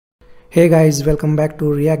Hey guys, welcome back to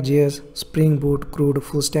ReactJS Spring Boot CRUD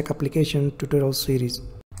full stack application tutorial series.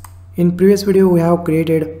 In previous video we have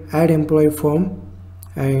created add employee form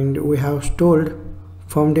and we have stored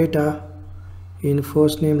form data in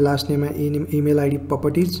first name, last name and email ID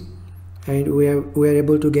properties, and we are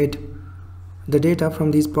able to get the data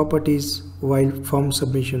from these properties while form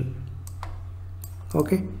submission.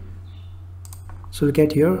 Okay, so look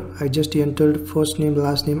at here, I just entered first name,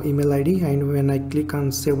 last name, email ID, and when I click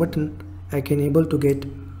on save button I can able to get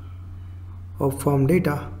a form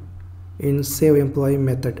data in save employee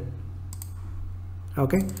method.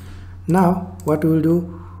 Okay, now what we will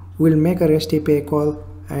do, we'll make a REST API call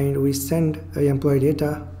and we send a employee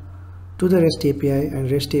data to the REST API, and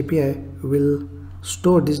REST API will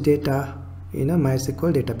store this data in a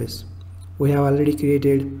MySQL database. We have already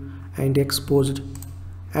created and exposed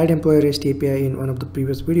add employee REST API in one of the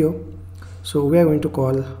previous video, so we are going to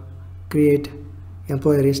call create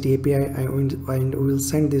employee REST API and we will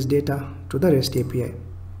send this data to the REST API.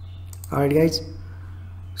 Alright guys,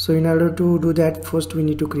 so in order to do that, first we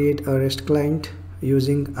need to create a REST client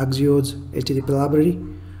using Axios HTTP library.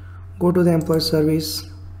 Go to the employee service.js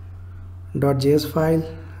file,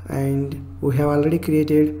 and we have already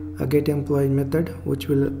created a get employee method which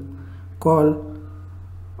will call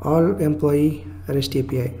all employee REST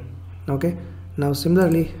API. Okay, now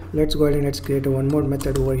similarly let's go ahead and let's create one more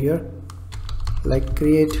method over here, like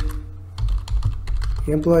create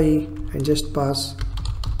employee, and just pass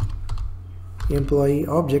employee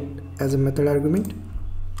object as a method argument,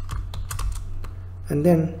 and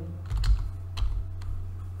then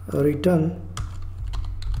return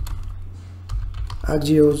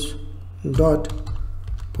Axios dot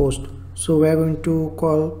post. So we are going to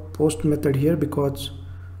call post method here because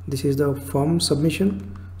this is the form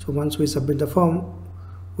submission. So once we submit the form,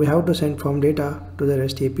 we have to send form data to the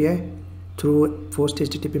REST API through post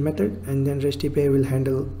HTTP method, and then REST API will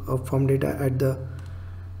handle form data at the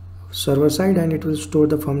server side and it will store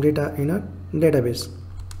the form data in a database.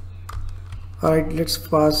 Alright, let's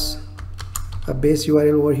pass a base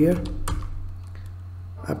URL over here.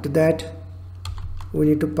 After that we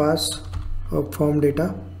need to pass a form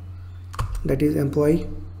data, that is employee.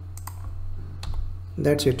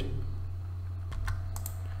 That's it.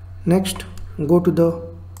 Next, go to the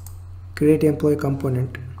create employee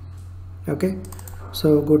component. Okay,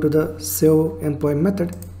 so go to the save employee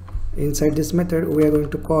method. Inside this method we are going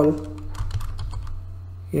to call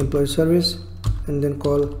employee service and then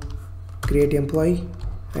call create employee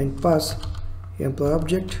and pass employee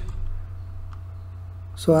object.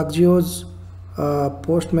 So Axios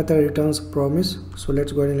post method returns promise, so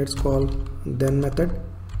let's go ahead and let's call then method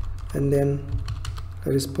and then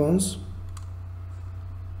response.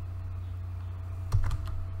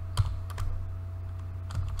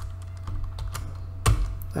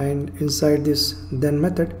 And inside this then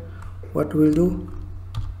method, what we'll do,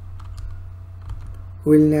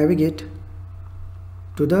 we'll navigate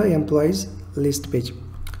to the employees list page.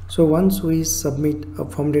 So once we submit a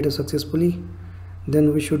form data successfully,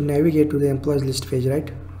 then we should navigate to the employees list page,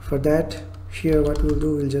 right? For that, here what we'll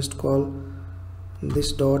do, we'll just call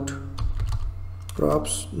this dot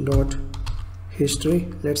props dot history.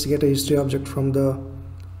 Let's get a history object from the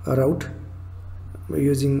route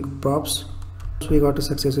using props. So we got a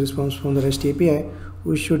success response from the REST API.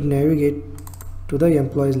 We should navigate to the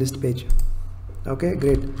employees list page. Okay,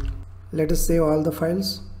 great. Let us save all the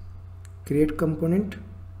files, create component,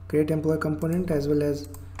 create employee component as well as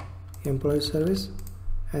employee service,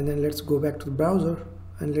 and then let's go back to the browser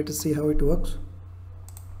and let us see how it works.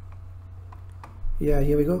 Yeah,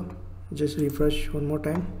 here we go. Just refresh one more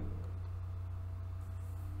time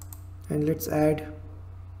and let's add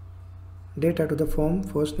data to the form.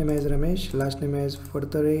 First name as Ramesh, last name as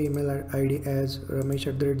Furtare, email ID as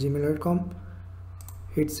ramesh@gmail.com.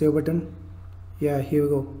 hit save button. Yeah, here we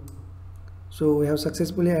go. So we have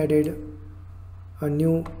successfully added a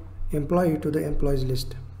new employee to the employees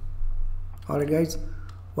list. Alright guys,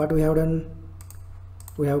 what we have done,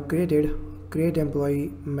 we have created create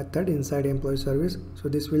employee method inside employee service. So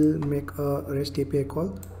this will make a REST API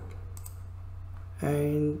call,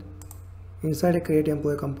 and inside a create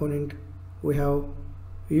employee component we have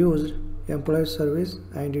used employee service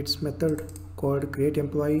and its method called create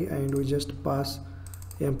employee, and we just pass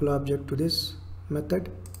employee object to this method,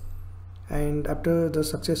 and after the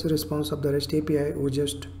successful response of the REST API we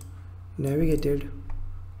just navigated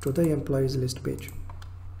to the employees list page.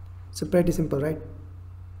 It's pretty simple, right?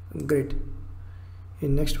 Great.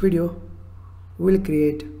 In next video we'll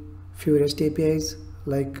create few REST APIs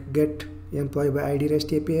like get employee by ID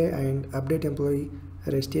REST API and update employee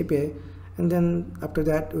REST API, and then after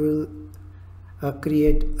that we'll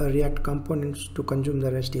create React components to consume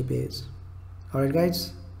the REST APIs. Alright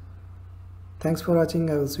guys, thanks for watching.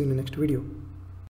 I will see you in the next video.